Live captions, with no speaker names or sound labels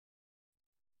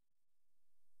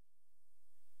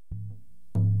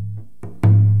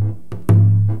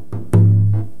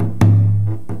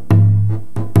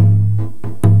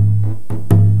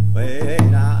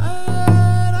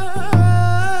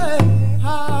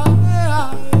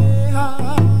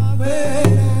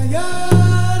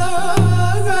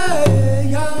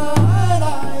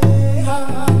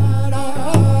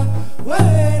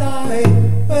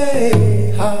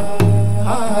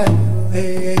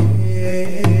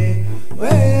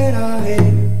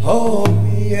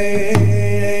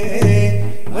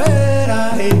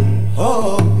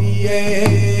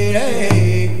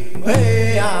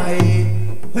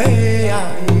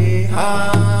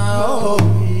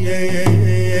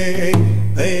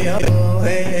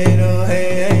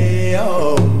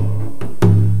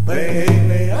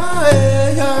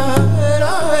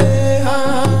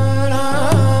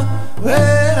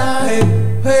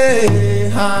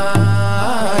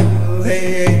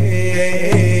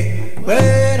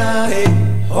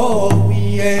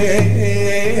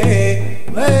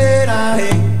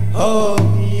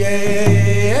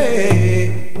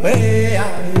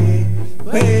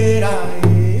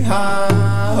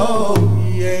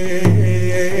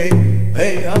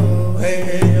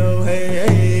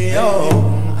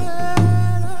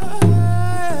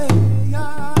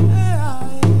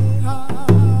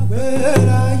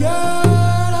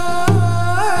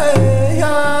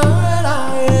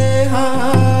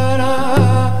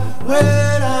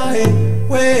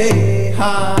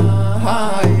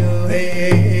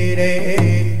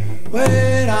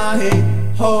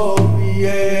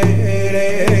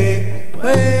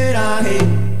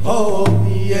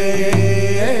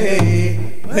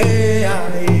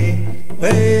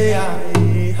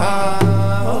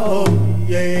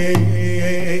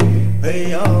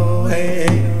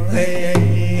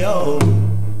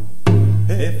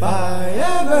If I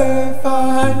ever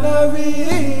find the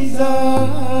reasons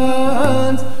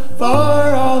for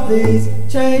all these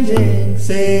changing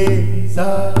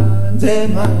seasons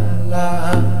in my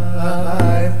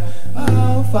life,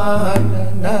 I'll find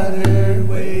another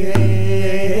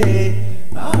way,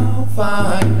 I'll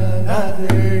find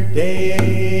another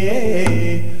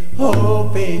day. Oh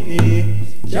baby,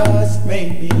 just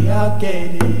maybe I'll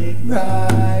get it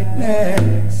right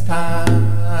next time.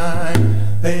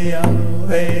 Hey oh,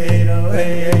 hey oh,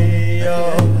 hey, hey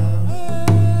oh.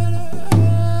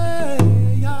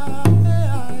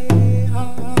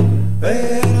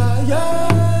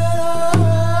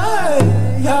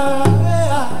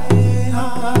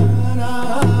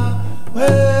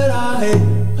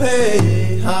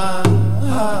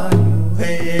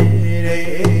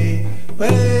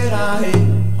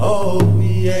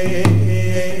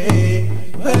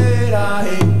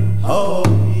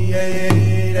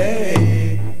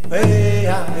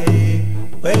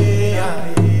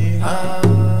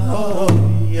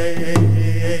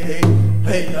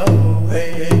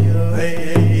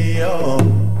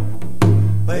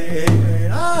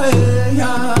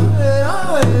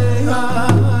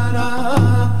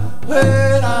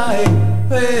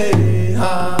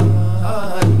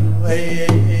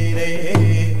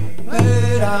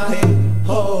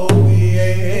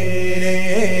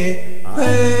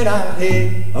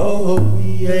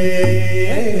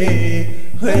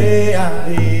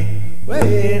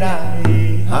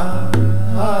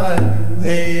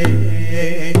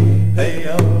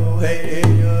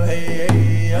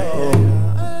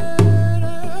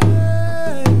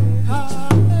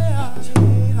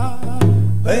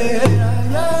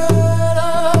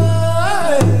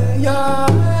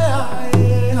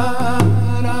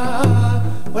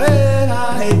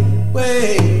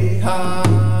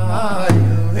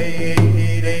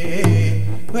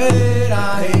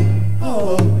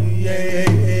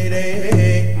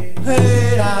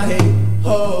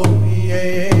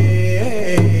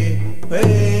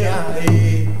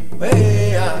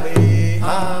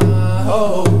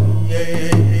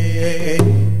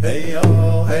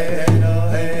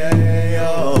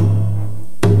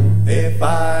 If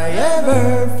I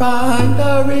ever find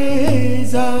the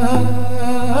reasons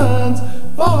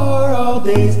for all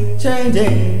these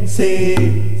changing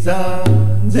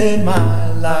seasons in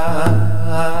my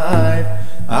life,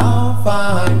 I'll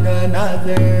find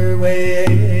another way,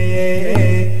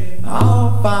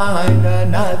 I'll find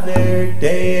another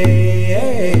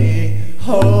day.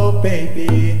 Oh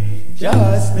baby,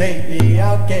 just maybe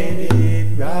I'll get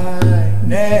it right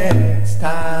next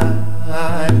time.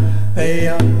 Hey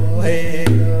oh, hey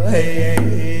oh,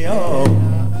 hey oh.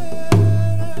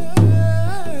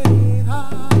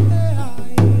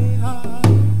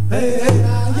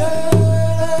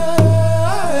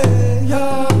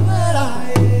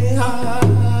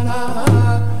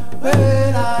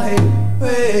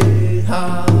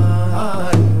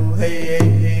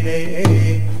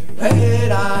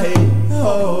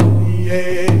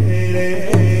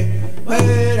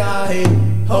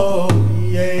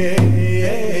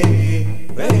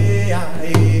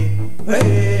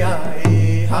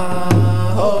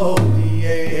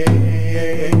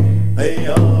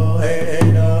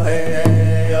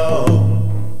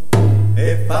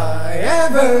 If I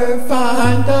ever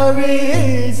find the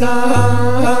reasons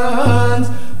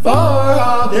for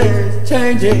all these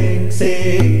changing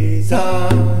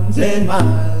seasons in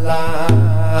my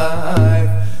life,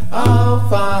 I'll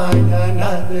find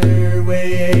another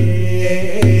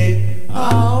way,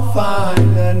 I'll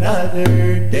find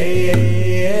another better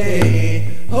day.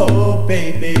 Oh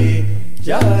baby,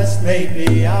 just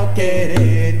maybe I'll get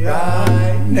it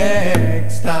right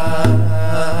next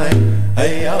time.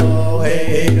 Hey oh,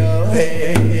 hey oh,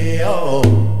 hey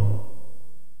oh.